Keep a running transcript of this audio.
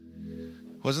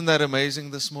Wasn't that amazing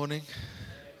this morning?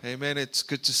 Amen. It's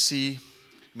good to see.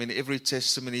 Every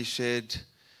testimony shared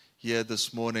here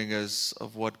this morning is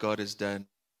of what God has done,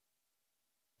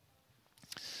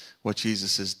 what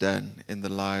Jesus has done in the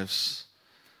lives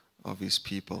of His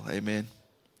people. Amen.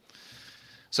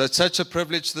 So it's such a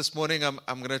privilege this morning. I'm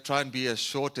going to try and be as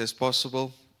short as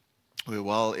possible. We're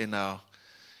well in our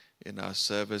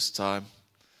service time,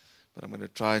 but I'm going to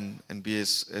try and be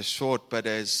as short, but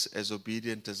as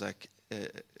obedient as I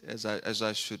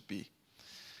should be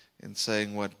in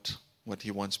saying what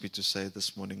He wants me to say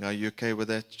this morning. Are you okay with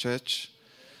that, church?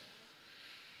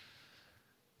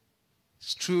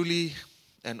 It's truly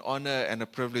an honor and a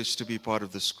privilege to be part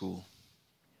of the school.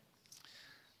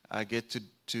 I get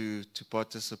to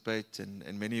participate,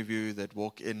 and many of you that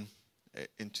walk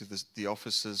into the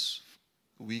offices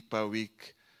week by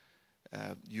week,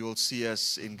 you will see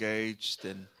us engaged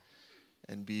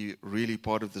and be really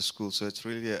part of the school. So it's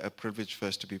really a privilege for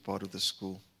us to be part of the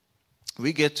school.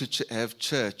 We get to have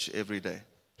church every day.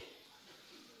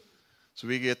 So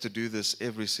we get to do this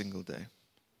every single day.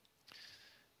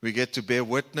 We get to bear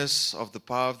witness of the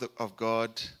power of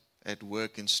God at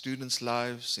work in students'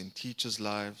 lives, in teachers'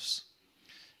 lives,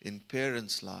 in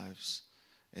parents' lives,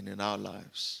 and in our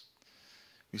lives.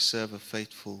 We serve a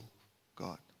faithful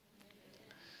God.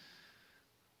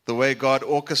 The way God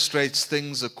orchestrates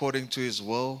things according to His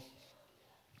will,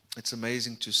 it's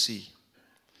amazing to see.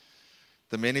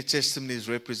 The many testimonies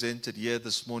represented here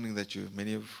this morning that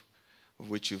many of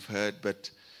which you've heard, but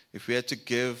if we had to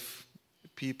give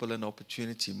people an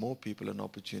opportunity, more people an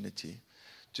opportunity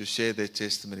to share their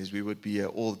testimonies, we would be here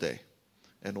all day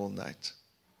and all night,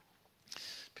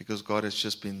 because God has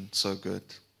just been so good.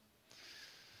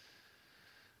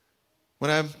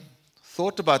 When I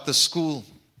thought about the school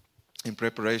in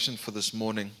preparation for this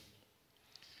morning,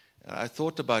 I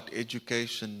thought about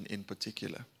education in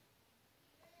particular.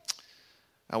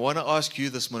 I want to ask you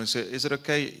this morning, so is it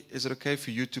okay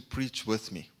for you to preach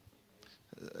with me?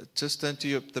 Just turn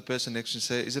to the person next to you and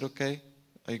say, is it okay?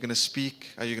 Are you going to speak?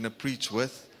 Are you going to preach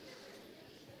with?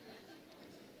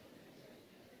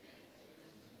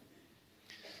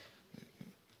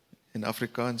 In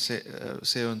Afrikaans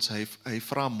sê ons, hy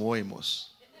vra mooi mos.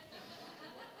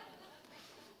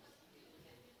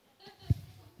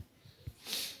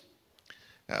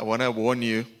 I want to warn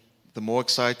you, the more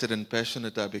excited and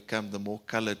passionate I become, the more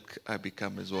colored I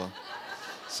become as well.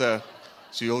 So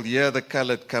you'll hear the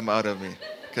colored come out of me.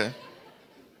 Okay?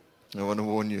 I want to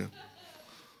warn you.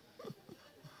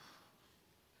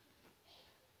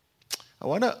 I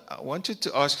want you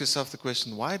to ask yourself the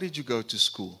question, why did you go to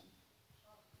school?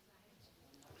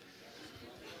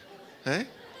 Hey?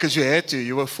 Because you had to,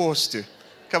 you were forced to.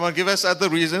 Come on, give us other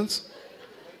reasons.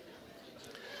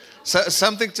 So,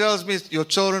 something tells me your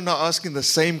children are asking the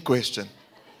same question.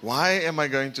 Why am I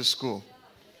going to school?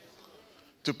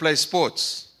 To play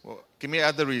sports? Well, give me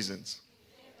other reasons.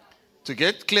 To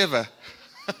get clever.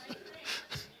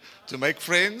 To make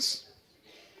friends.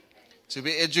 To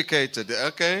be educated.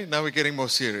 Okay, now we're getting more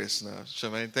serious now.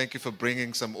 Charmaine, thank you for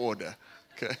bringing some order.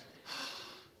 Okay.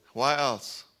 Why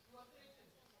else?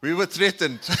 We were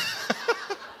threatened.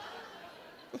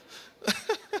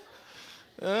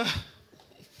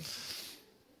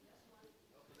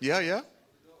 Yeah.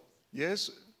 Yes.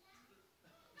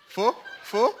 For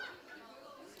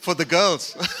the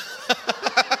girls.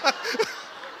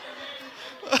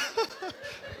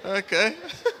 Okay.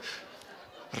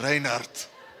 Reinhard.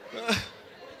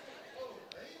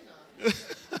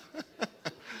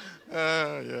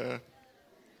 Yeah.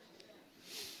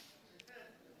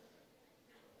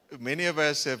 Many of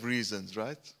us have reasons,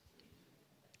 right?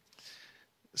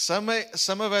 Some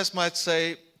of us might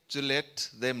say to let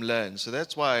them learn. So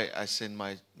that's why I send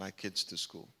my kids to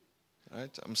school.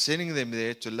 Right? I'm sending them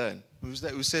there to learn. Who's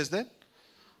that? Who says that?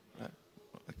 Right.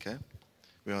 Okay.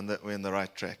 We're on the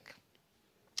right track.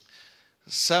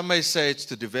 Some may say it's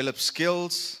to develop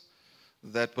skills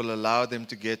that will allow them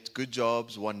to get good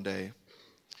jobs one day,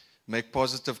 make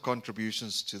positive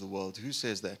contributions to the world. Who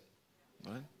says that?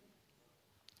 Right?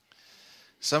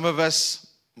 Some of us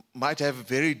might have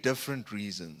very different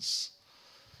reasons.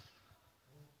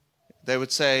 They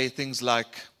would say things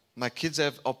like, my kids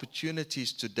have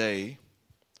opportunities today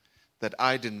that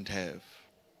I didn't have.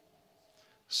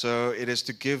 So it is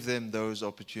to give them those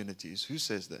opportunities. Who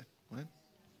says that? Right?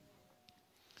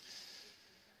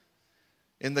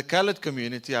 In the colored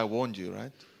community, I warned you,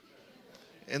 right?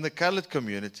 In the colored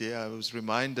community, I was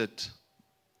reminded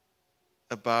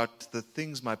about the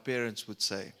things my parents would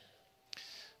say.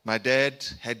 My dad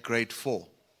had grade 4.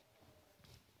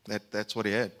 That's what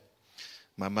he had.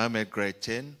 My mom had grade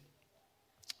 10.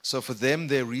 So for them,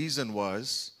 their reason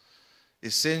was,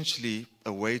 essentially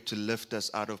a way to lift us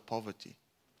out of poverty.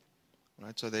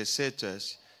 Right? So they said to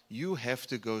us, you have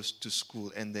to go to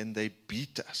school, and then they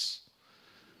beat us.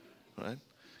 Right?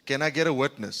 Can I get a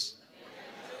witness?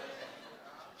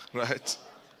 Right?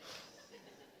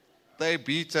 They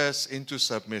beat us into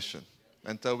submission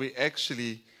until we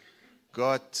actually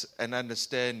got an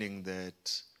understanding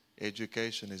that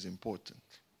education is important.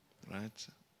 Right?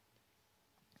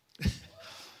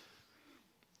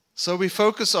 So we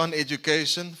focus on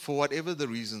education for whatever the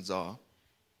reasons are.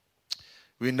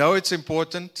 We know it's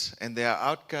important, and there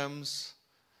are outcomes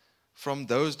from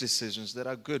those decisions that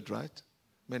are good, right?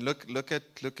 I mean, look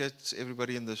at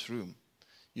everybody in this room.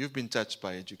 You've been touched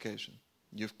by education.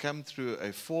 You've come through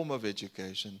a form of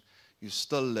education. You're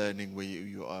still learning where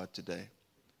you are today,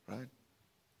 right?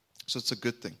 So it's a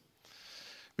good thing.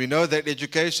 We know that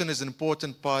education is an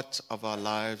important part of our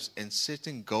lives, and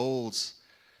setting goals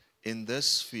in this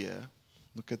sphere,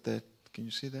 look at that. Can you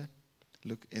see that?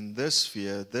 Look, in this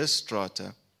sphere, this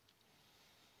strata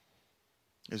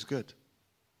is good.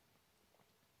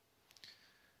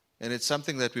 And it's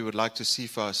something that we would like to see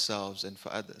for ourselves and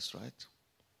for others, right?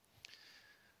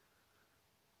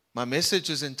 My message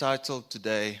is entitled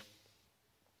today,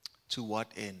 To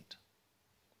What End?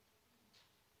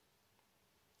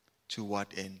 To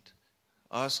what end?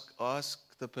 Ask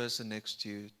the person next to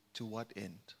you, to what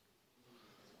end?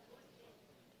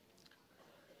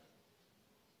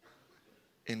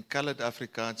 In colored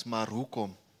Afrikaans, maar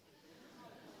hoekom?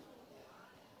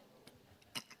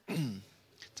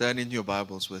 Turn in your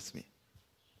Bibles with me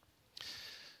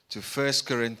to 1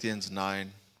 Corinthians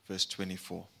 9, verse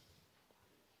 24.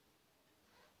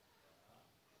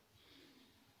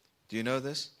 Do you know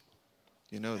this?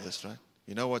 You know this, right?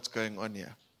 You know what's going on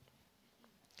here.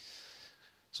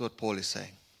 That's what Paul is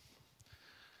saying.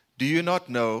 Do you not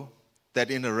know that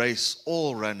in a race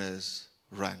all runners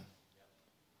run,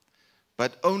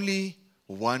 but only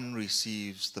one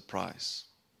receives the prize?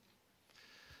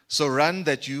 So run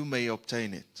that you may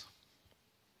obtain it.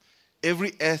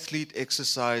 Every athlete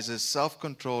exercises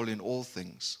self-control in all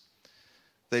things.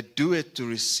 They do it to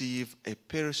receive a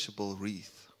perishable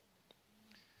wreath,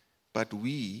 but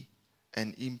we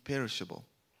an imperishable.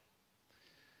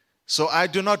 So I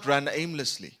do not run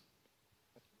aimlessly.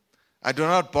 I do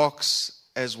not box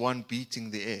as one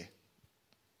beating the air,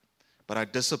 but I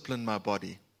discipline my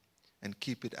body and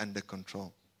keep it under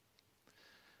control,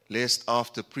 lest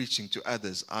after preaching to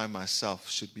others, I myself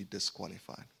should be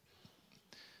disqualified.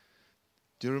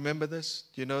 Do you remember this?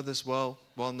 Do you know this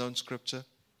well-known scripture?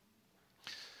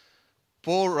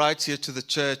 Paul writes here to the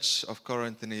church of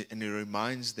Corinth, and he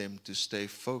reminds them to stay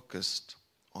focused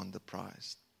on the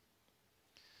prize.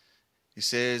 He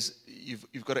says,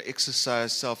 you've got to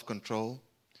exercise self-control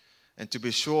and to be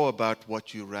sure about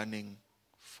what you're running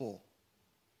for.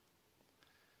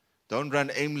 Don't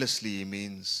run aimlessly, he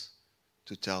means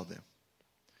to tell them.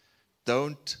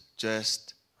 Don't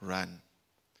just run.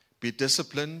 Be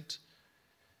disciplined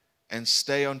and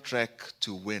stay on track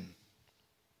to win.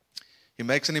 He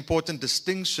makes an important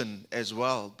distinction as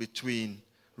well between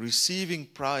receiving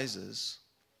prizes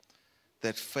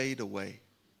that fade away,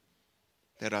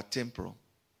 that are temporal,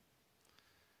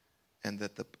 and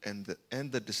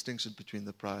the distinction between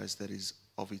the prize that is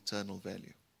of eternal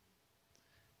value.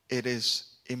 It is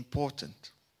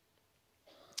important.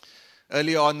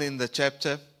 Early on in the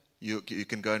chapter, you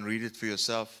can go and read it for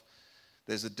yourself.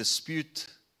 There's a dispute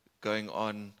going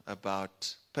on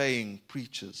about paying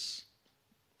preachers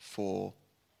for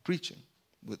preaching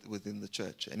within the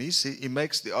church. And he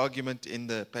makes the argument in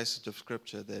the passage of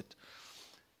Scripture that,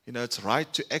 it's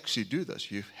right to actually do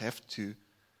this. You have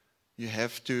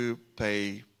to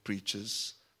pay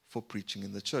preachers for preaching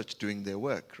in the church, doing their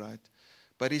work, right?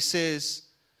 But he says,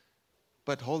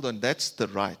 but hold on, that's the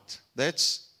right.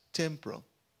 That's temporal.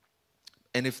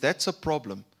 And if that's a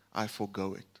problem, I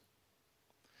forgo it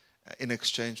in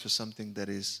exchange for something that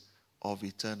is of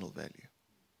eternal value.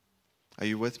 Are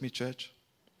you with me, church?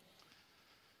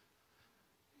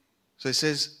 So he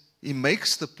says, he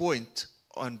makes the point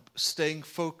on staying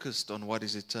focused on what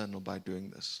is eternal by doing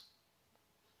this.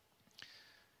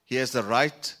 He has the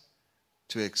right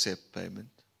to accept payment,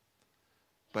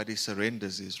 but he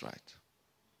surrenders his right,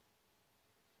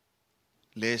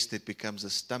 lest it becomes a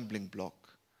stumbling block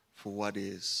for what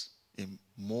is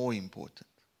more important,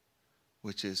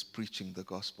 which is preaching the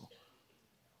gospel.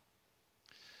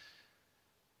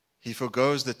 He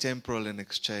forgoes the temporal in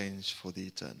exchange for the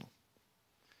eternal.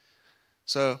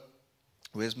 So,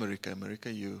 where's Marika?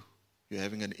 Marika, you're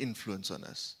having an influence on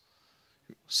us.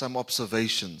 Some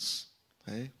observations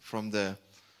from the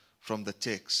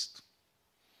text.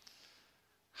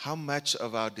 How much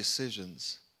of our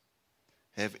decisions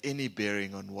have any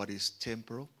bearing on what is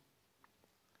temporal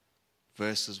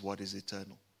versus what is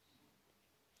eternal.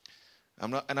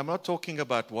 I'm not talking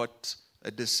about what a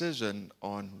decision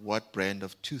on what brand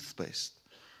of toothpaste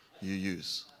you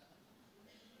use.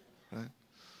 Right?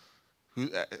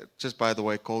 Just by the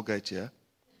way, Colgate here,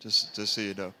 just so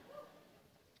you know.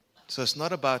 So it's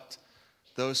not about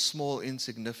those small,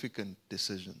 insignificant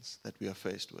decisions that we are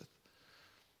faced with.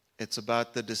 It's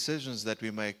about the decisions that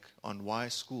we make on why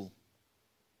school.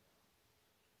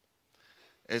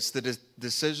 It's the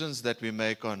decisions that we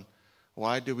make on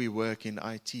why do we work in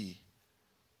IT?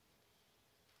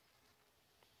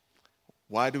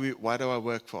 Why do I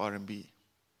work for R&B?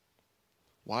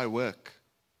 Why work?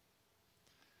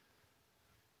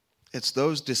 It's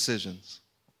those decisions.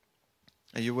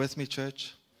 Are you with me,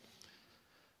 church?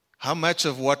 How much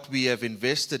of what we have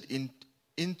invested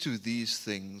into these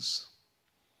things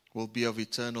will be of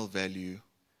eternal value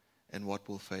and what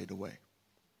will fade away?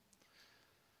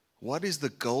 What is the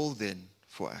goal then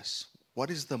for us? What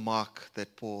is the mark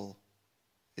that Paul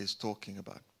is talking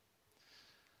about?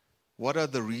 What are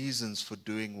the reasons for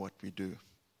doing what we do?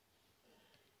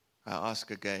 I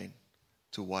ask again,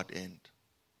 to what end?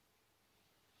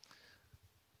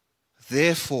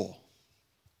 Therefore,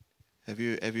 have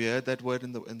you heard that word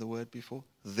in the word before?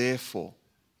 Therefore.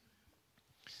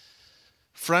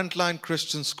 Frontline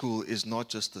Christian School is not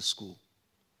just a school.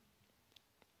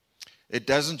 It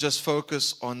doesn't just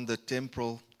focus on the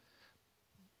temporal,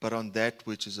 but on that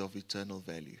which is of eternal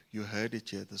value. You heard it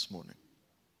here this morning.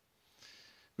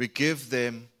 We give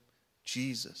them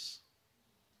Jesus.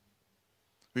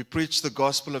 We preach the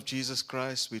gospel of Jesus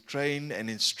Christ. We train and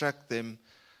instruct them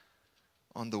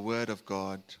on the word of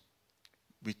God.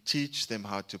 We teach them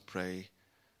how to pray.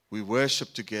 We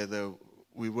worship together.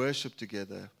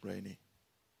 Rainy.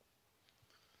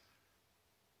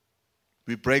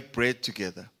 We break bread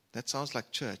together. That sounds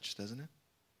like church, doesn't it?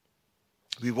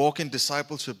 We walk in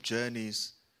discipleship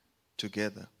journeys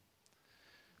together.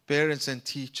 Parents and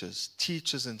teachers,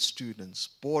 teachers and students,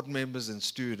 board members and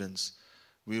students,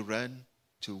 we run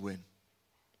to win.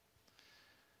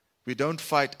 We don't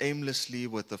fight aimlessly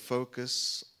with the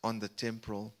focus on the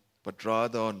temporal, but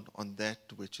rather on that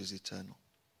which is eternal.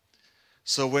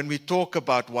 So when we talk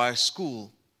about why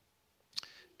school,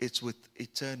 it's with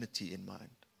eternity in mind.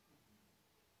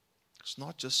 It's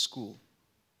not just school.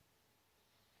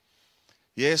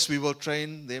 Yes, we will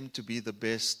train them to be the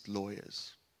best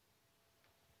lawyers.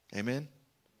 Amen?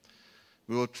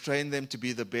 We will train them to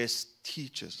be the best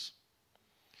teachers,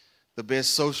 the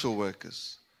best social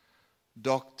workers,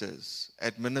 doctors,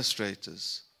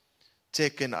 administrators,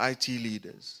 tech and IT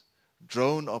leaders,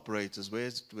 drone operators.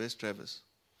 Where's Travis?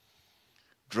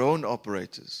 Drone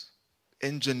operators,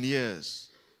 engineers,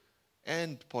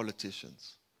 and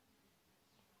politicians.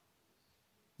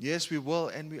 Yes, we will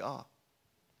and we are.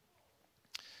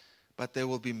 But there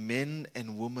will be men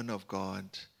and women of God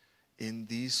in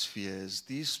these spheres,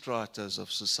 these stratas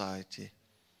of society,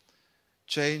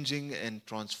 changing and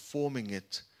transforming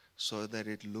it so that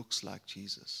it looks like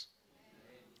Jesus.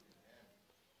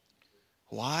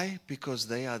 Why? Because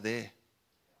they are there.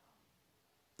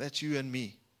 That's you and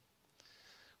me.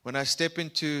 When I step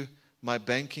into my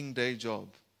banking day job,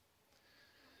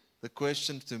 the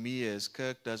question to me is,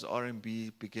 Kirk, does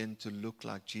R&B begin to look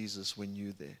like Jesus when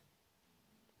you're there?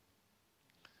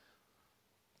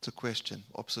 It's a question,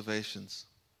 observations.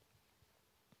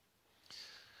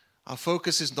 Our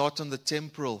focus is not on the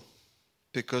temporal,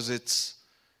 because it's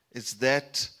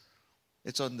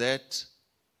on that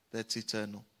that's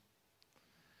eternal.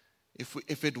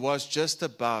 If it was just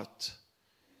about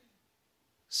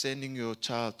sending your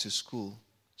child to school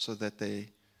so that they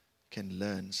can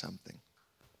learn something,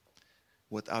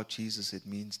 without Jesus, it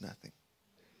means nothing.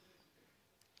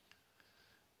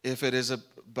 If it is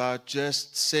about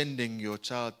just sending your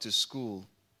child to school,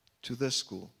 to this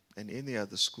school and any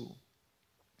other school,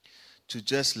 to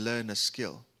just learn a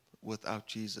skill without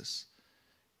Jesus,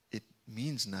 it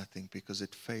means nothing because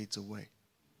it fades away.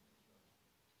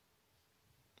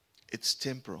 It's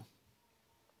temporal.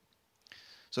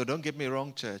 So don't get me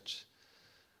wrong, church.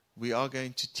 We are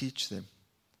going to teach them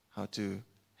how to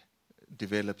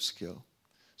develop skill,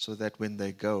 so that when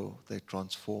they go, they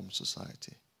transform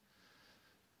society.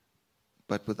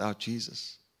 But without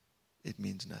Jesus, it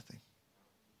means nothing.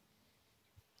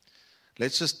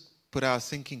 Let's just put our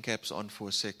thinking caps on for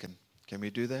a second. Can we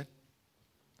do that?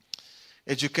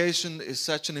 Education is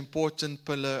such an important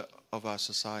pillar of our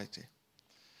society.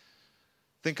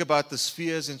 Think about the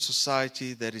spheres in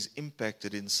society that is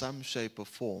impacted in some shape or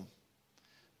form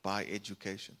by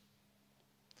education.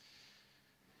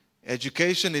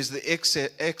 Education is the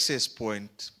access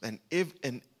point, and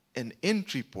an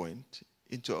entry point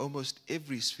into almost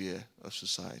every sphere of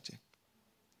society.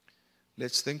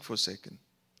 Let's think for a second.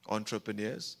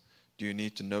 Entrepreneurs, do you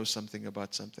need to know something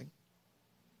about something?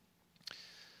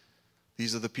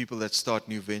 These are the people that start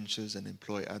new ventures and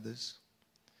employ others.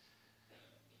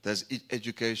 Does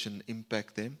education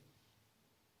impact them?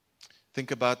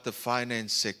 Think about the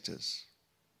finance sectors.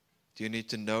 Do you need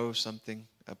to know something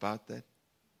about that?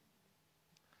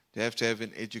 Do you have to have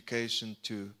an education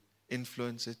to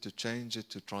influence it, to change it,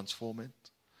 to transform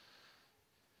it?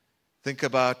 Think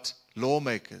about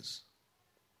lawmakers,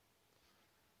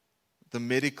 the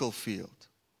medical field,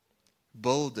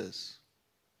 builders.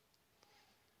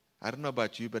 I don't know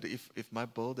about you, but if my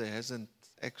builder hasn't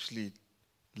actually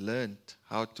learned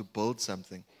how to build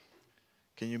something,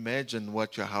 can you imagine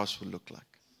what your house will look like?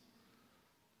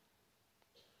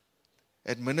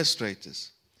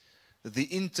 Administrators, the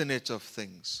Internet of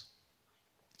Things,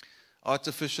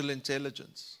 artificial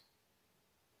intelligence.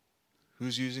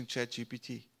 Who's using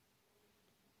ChatGPT?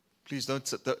 Please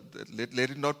let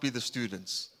it not be the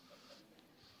students.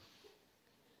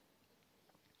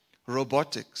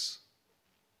 Robotics.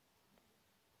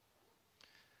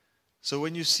 So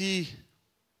when you see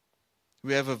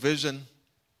we have a vision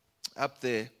up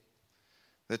there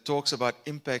that talks about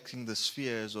impacting the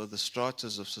spheres or the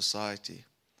stratas of society,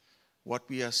 what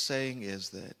we are saying is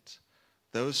that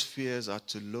those spheres are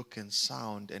to look and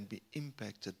sound and be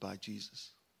impacted by Jesus.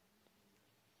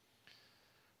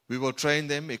 We will train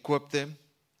them, equip them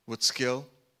with skill,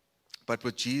 but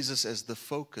with Jesus as the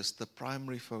focus, the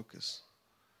primary focus,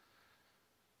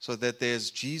 so that there's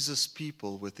Jesus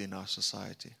people within our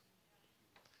society,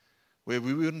 where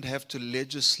we wouldn't have to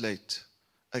legislate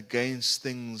against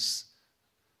things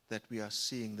that we are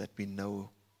seeing that we know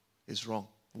is wrong.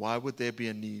 Why would there be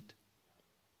a need?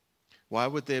 Why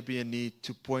would there be a need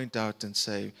to point out and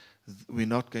say, we're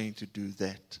not going to do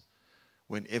that,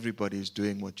 when everybody is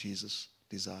doing what Jesus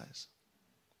desires?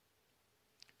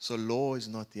 So law is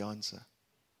not the answer.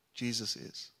 Jesus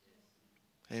is.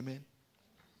 Amen.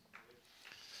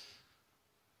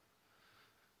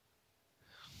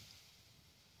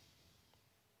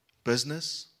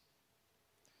 Business.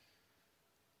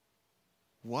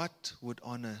 What would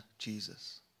honor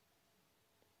Jesus?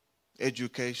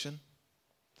 Education.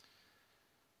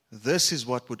 This is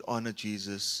what would honor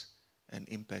Jesus and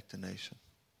impact a nation.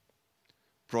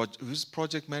 Who's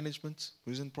project management?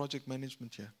 Who's in project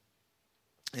management here?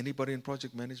 Anybody in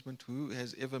project management? Who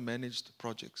has ever managed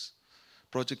projects?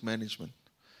 Project management.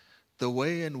 The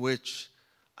way in which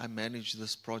I manage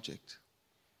this project,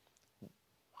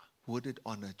 would it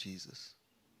honor Jesus?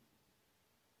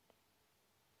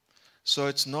 So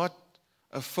it's not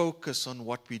a focus on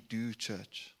what we do,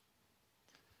 church.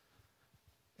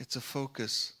 It's a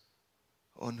focus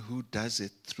on who does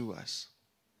it through us.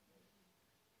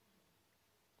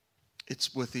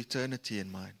 It's with eternity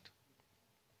in mind.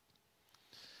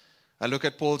 I look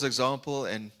at Paul's example,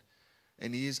 and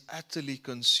he is utterly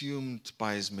consumed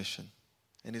by his mission.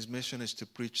 And his mission is to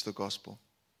preach the gospel.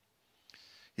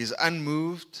 He's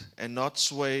unmoved and not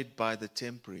swayed by the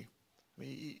temporary. I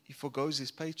mean, he forgoes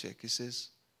his paycheck. He says,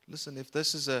 listen, if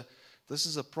this is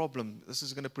a problem, this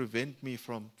is going to prevent me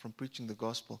from preaching the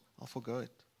gospel, I'll forgo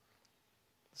it.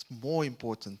 It's more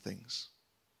important things.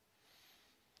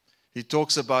 He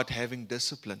talks about having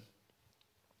discipline.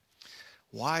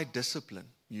 Why discipline,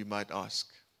 you might ask?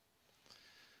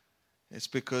 It's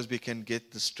because we can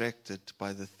get distracted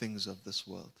by the things of this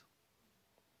world.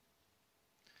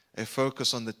 A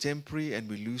focus on the temporary, and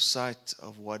we lose sight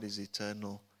of what is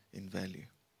eternal in value.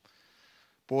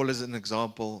 Paul is an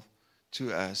example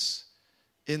to us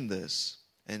in this,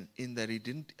 and in that he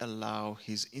didn't allow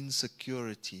his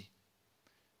insecurity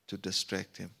to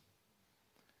distract him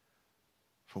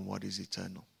from what is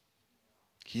eternal.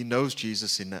 He knows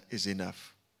Jesus is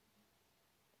enough.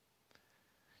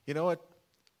 You know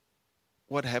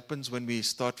what happens when we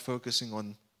start focusing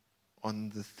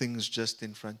on the things just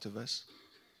in front of us?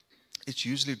 It's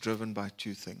usually driven by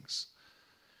two things.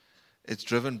 It's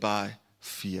driven by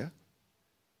fear.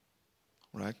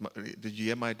 Right? Did you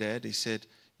hear my dad? He said,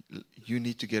 you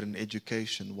need to get an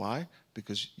education. Why?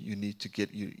 Because you need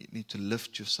to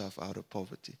lift yourself out of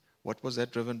poverty. What was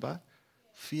that driven by?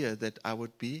 Fear that I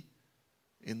would be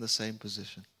in the same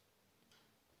position.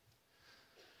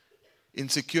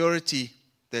 Insecurity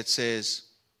that says,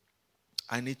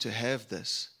 I need to have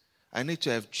this. I need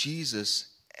to have Jesus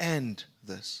and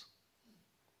this.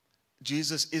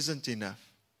 Jesus isn't enough.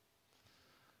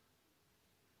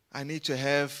 I need to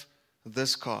have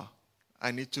this car.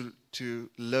 I need to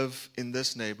live in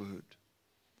this neighborhood.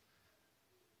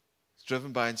 It's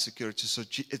driven by insecurity. So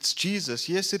it's Jesus.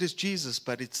 Yes, it is Jesus,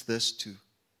 but it's this too.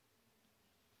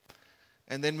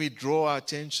 And then we draw our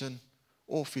attention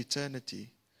off eternity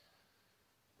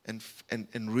and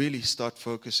really start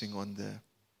focusing on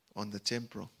the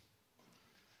temporal.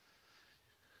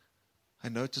 I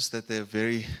noticed that there are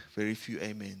very, very few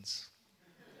amens.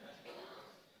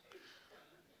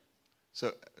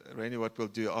 So, Rainy, what we'll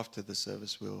do after the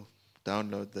service, we'll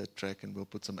download the track and we'll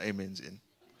put some amens in.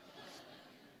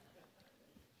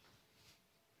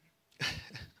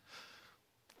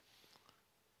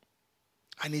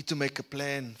 I need to make a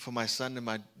plan for my son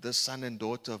and this son and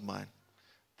daughter of mine.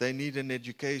 They need an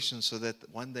education so that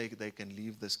one day they can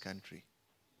leave this country.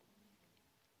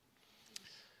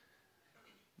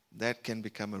 That can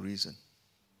become a reason.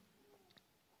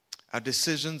 Our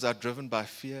decisions are driven by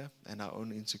fear and our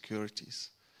own insecurities.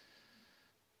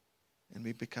 And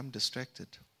we become distracted.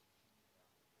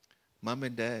 Mom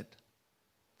and dad,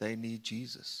 they need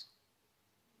Jesus.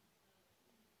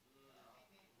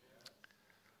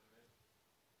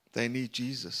 They need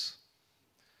Jesus.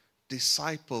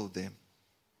 Disciple them.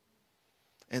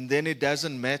 And then it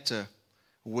doesn't matter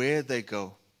where they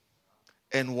go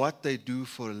and what they do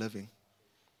for a living.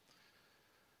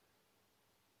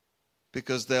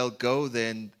 Because they'll go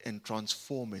there and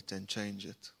transform it and change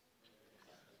it.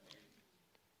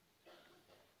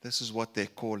 This is what their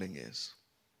calling is.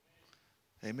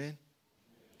 Amen?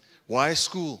 Why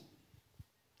school?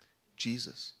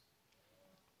 Jesus.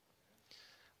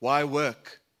 Why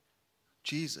work?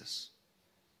 Jesus.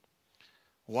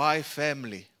 Why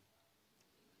family?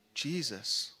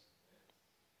 Jesus.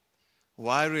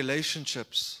 Why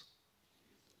relationships?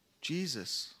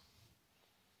 Jesus.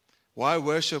 Why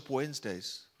worship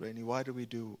Wednesdays? Rainy, why do we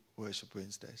do worship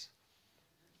Wednesdays?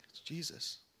 It's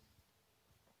Jesus.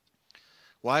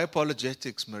 Why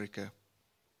apologetics, Marika?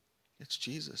 It's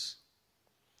Jesus.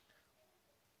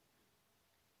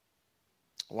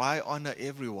 Why honor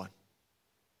everyone?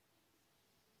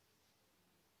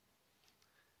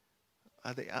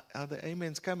 Are the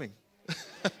amens coming?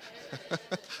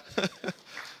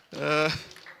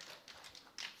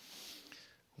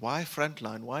 Why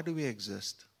frontline? Why do we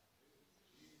exist?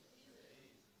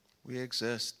 We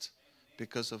exist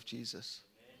because of Jesus.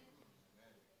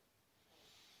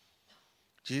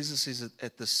 Jesus is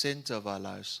at the center of our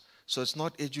lives. So it's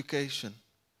not education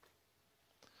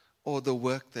or the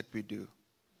work that we do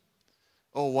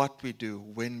or what we do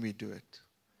when we do it.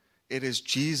 It is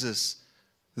Jesus.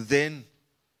 Then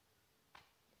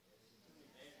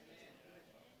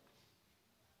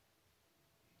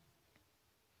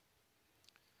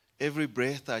every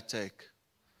breath I take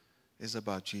is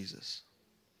about Jesus.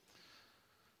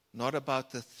 Not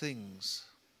about the things,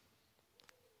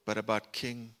 but about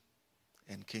King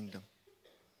and kingdom.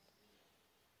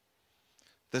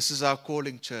 This is our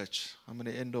calling, church. I'm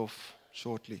going to end off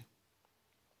shortly.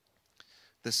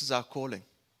 This is our calling.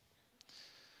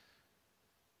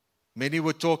 Many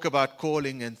would talk about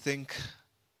calling and think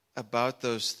about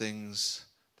those things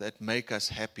that make us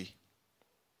happy.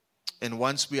 And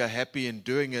once we are happy in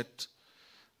doing it,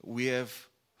 we have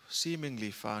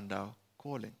seemingly found our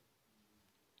calling.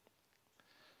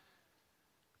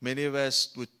 Many of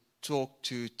us would talk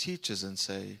to teachers and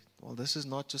say, well, this is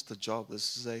not just a job,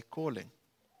 this is a calling.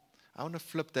 I want to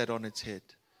flip that on its head.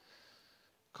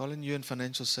 Colin, you in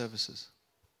financial services.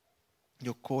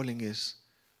 Your calling is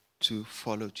to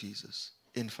follow Jesus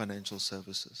in financial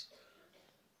services.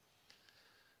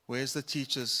 Where's the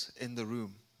teachers in the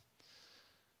room?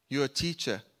 You're a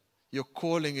teacher. Your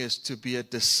calling is to be a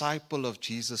disciple of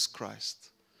Jesus Christ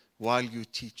while you're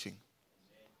teaching.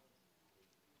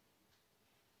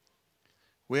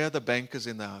 Where are the bankers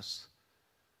in the house?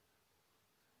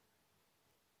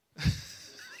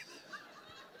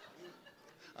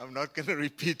 I'm not going to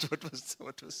repeat what was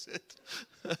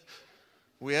said.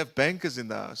 We have bankers in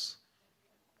the house.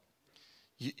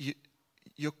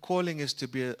 Your calling is to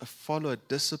be a follower, a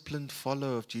disciplined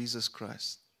follower of Jesus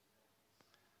Christ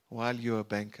while you're a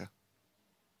banker.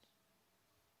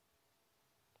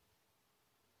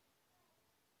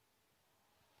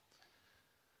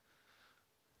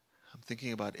 I'm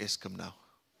thinking about Eskom now.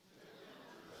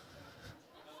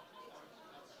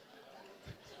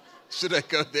 Should I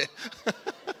go there?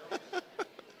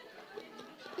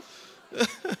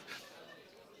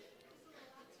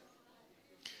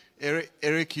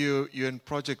 Eric, you're in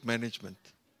project management.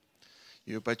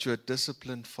 But you're a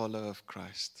disciplined follower of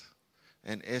Christ.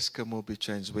 And Eskom will be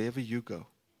changed wherever you go.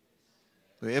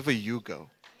 Wherever you go,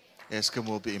 Eskom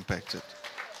will be impacted.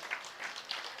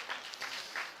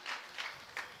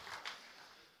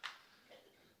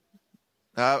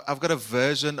 Now, I've got a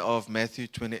version of Matthew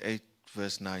 28,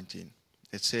 verse 19.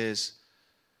 It says,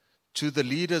 to the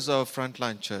leaders of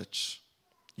Frontline Church,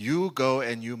 you go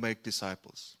and you make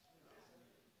disciples.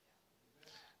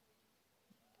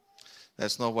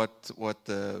 That's not what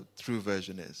the true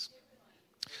version is.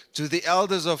 To the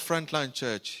elders of Frontline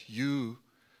Church, you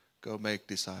go make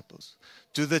disciples.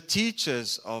 To the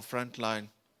teachers of Frontline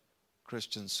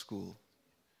Christian School,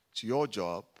 it's your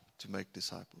job to make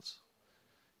disciples.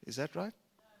 Is that right?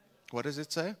 What does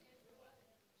it say?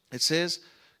 It says,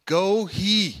 go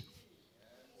he.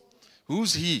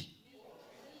 Who's he?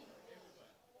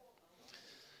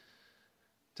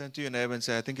 Turn to your neighbor and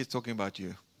say, I think he's talking about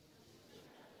you.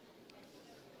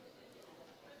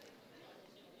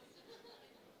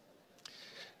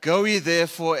 Go ye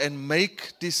therefore and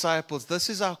make disciples.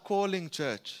 This is our calling,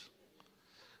 church.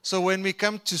 So when we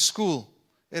come to school,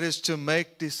 it is to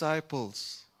make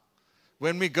disciples.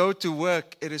 When we go to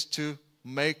work, it is to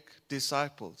make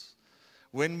disciples.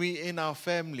 When we in our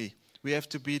family, we have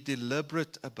to be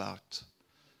deliberate about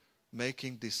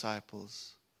making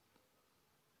disciples.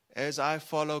 As I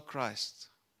follow Christ,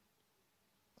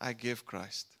 I give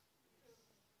Christ.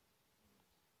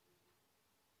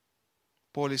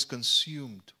 Paul is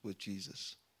consumed with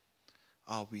Jesus.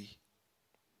 Are we?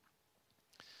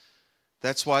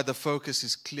 That's why the focus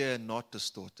is clear and not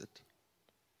distorted.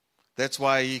 That's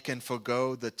why he can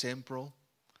forgo the temporal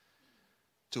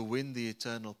to win the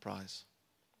eternal prize.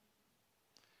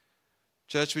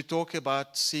 Church, we talk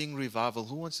about seeing revival.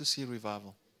 Who wants to see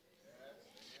revival?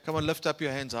 Come on, lift up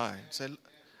your hands high. Say,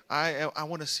 I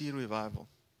want to see revival.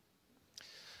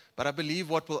 But I believe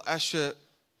what will usher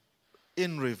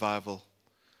in revival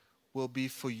will be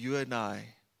for you and I,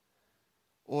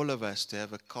 all of us, to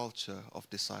have a culture of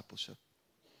discipleship.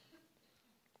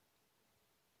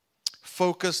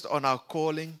 Focused on our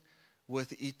calling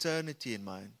with eternity in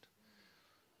mind.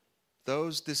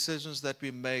 Those decisions that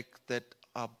we make that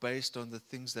are based on the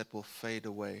things that will fade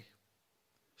away.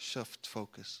 Shift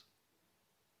focus.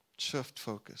 Shift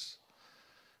focus.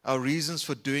 Our reasons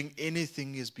for doing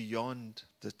anything is beyond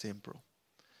the temporal.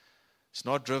 It's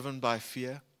not driven by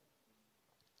fear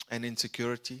and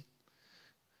insecurity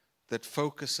that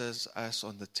focuses us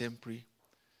on the temporary,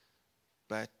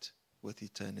 but with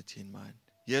eternity in mind.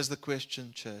 Here's the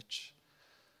question, church.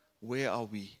 Where are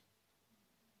we?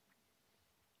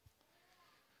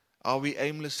 Are we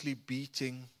aimlessly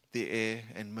beating the air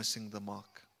and missing the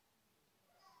mark?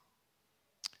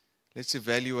 Let's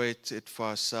evaluate it for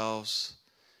ourselves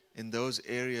in those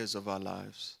areas of our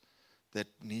lives that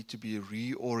need to be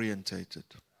reorientated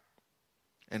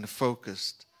and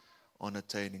focused on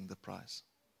attaining the prize.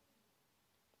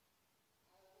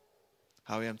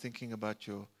 Howie, I'm thinking about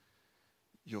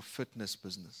your fitness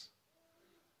business,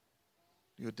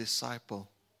 your disciple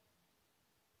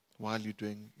while you're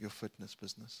doing your fitness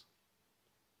business.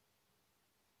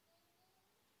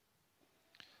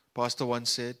 Pastor once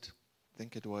said, I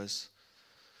think it was,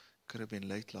 could have been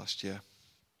late last year.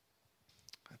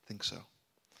 I think so.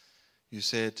 You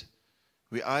said,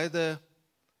 we're either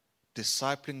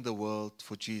discipling the world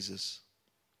for Jesus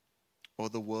or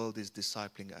the world is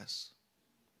discipling us.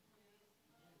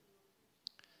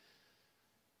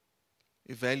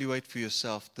 Evaluate for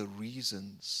yourself the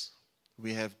reasons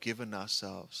we have given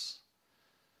ourselves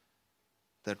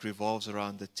that revolves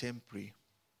around the temporary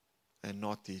and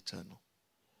not the eternal.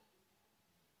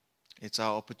 It's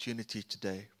our opportunity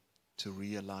today to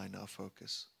realign our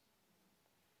focus.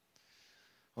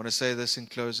 I want to say this in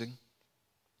closing.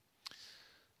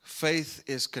 Faith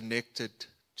is connected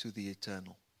to the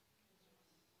eternal.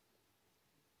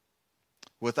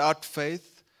 Without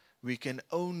faith, we can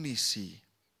only see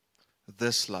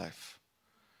this life.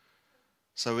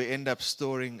 So we end up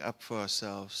storing up for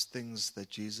ourselves things that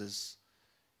Jesus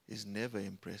is never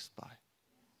impressed by.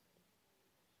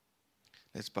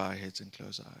 Let's bow our heads and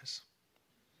close our eyes.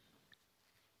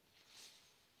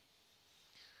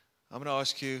 I'm going to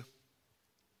ask you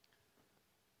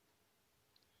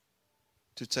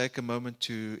to take a moment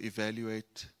to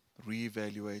evaluate,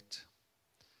 reevaluate.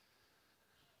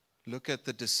 Look at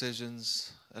the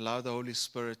decisions. Allow the Holy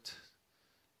Spirit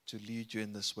to lead you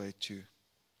in this way too.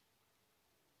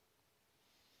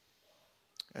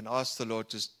 And ask the Lord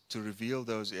to reveal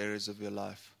those areas of your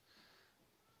life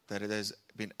that it has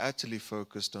been utterly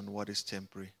focused on what is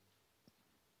temporary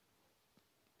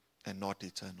and not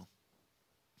eternal.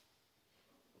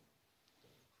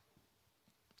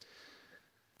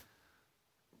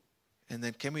 And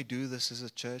then can we do this as a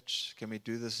church? Can we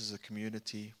do this as a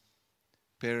community?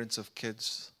 Parents of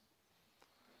kids,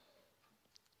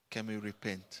 can we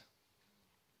repent?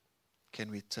 Can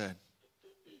we turn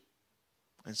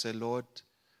and say, Lord,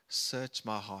 search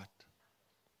my heart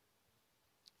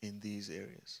in these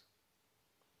areas.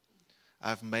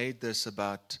 I've made this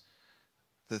about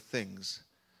the things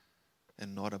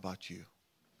and not about you.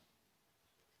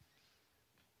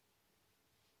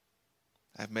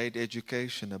 I've made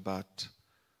education about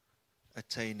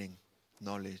attaining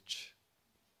knowledge.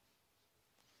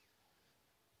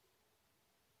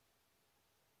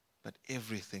 But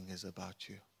everything is about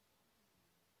you.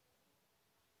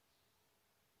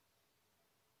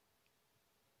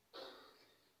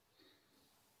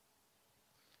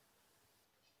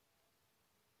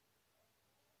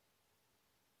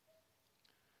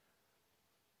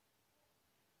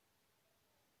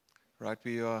 Right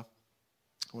where you are,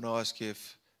 I want to ask you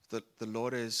if the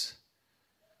Lord has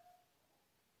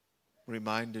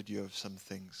reminded you of some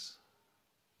things.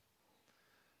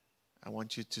 I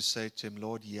want you to say to Him,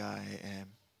 Lord, here I am.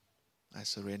 I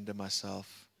surrender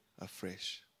myself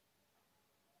afresh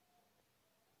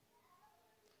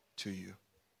to you,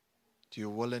 to your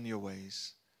will and your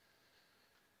ways.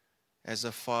 As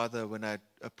a father, when I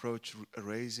approach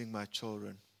raising my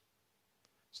children,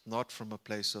 it's not from a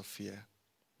place of fear,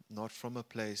 not from a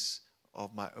place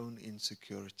of my own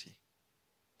insecurity,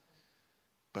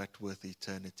 but with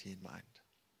eternity in mind.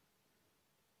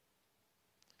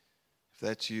 If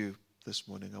that's you this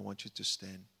morning, I want you to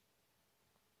stand.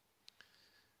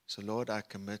 So Lord, I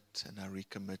commit and I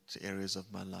recommit areas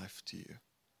of my life to you.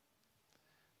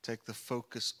 Take the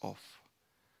focus off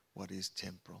what is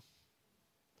temporal.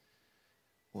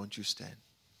 Won't you stand?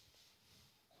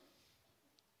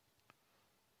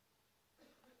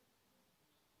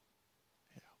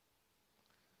 Yeah.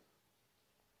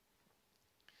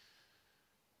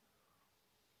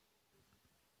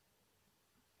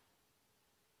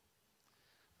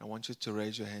 I want you to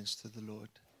raise your hands to the Lord.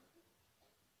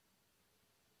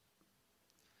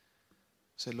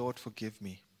 Say, Lord, forgive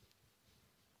me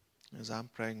as I'm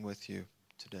praying with you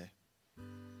today.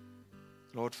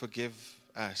 Lord, forgive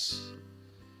us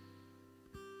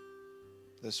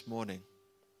this morning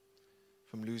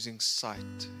from losing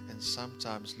sight and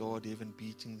sometimes, Lord, even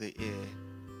beating the air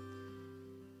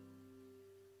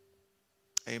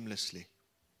aimlessly.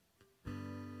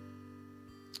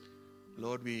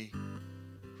 Lord, we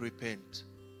repent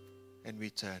and we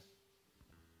turn.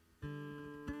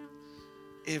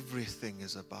 Everything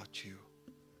is about you.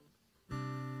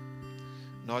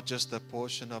 Not just a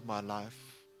portion of my life,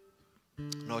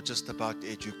 not just about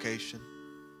education,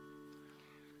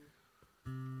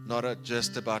 not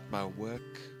just about my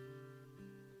work.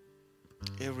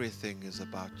 Everything is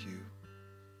about you.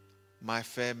 My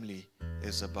family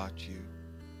is about you.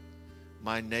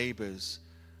 My neighbors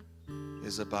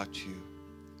is about you.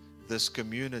 This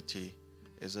community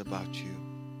is about you.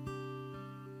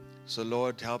 So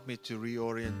Lord, help me to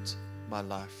reorient my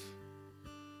life,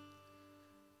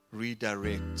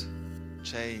 redirect,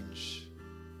 change,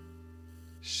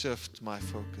 shift my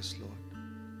focus, Lord.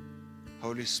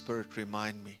 Holy Spirit,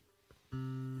 remind me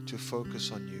to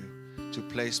focus on you, to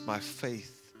place my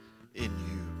faith in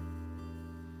you,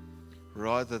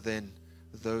 rather than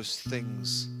those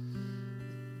things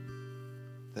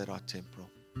that are temporal,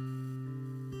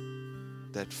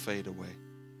 that fade away.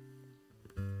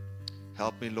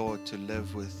 Help me, Lord, to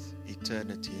live with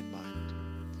eternity in mind.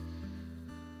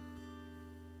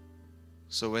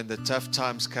 So when the tough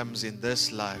times comes in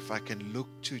this life, I can look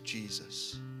to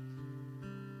Jesus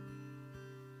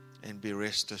and be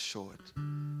rest assured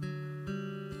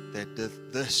that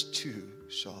this too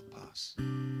shall pass.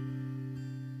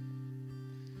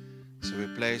 So we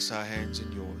place our hands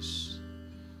in yours.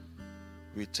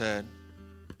 We turn,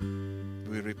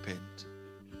 we repent,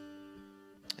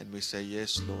 and we say,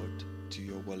 yes, Lord, to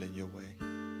your will and your way.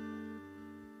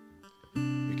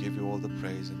 We give you all the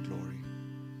praise and glory.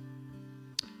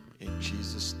 In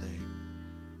Jesus' name,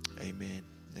 amen.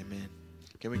 Amen.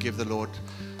 Can we give the Lord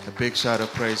a big shout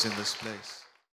of praise in this place?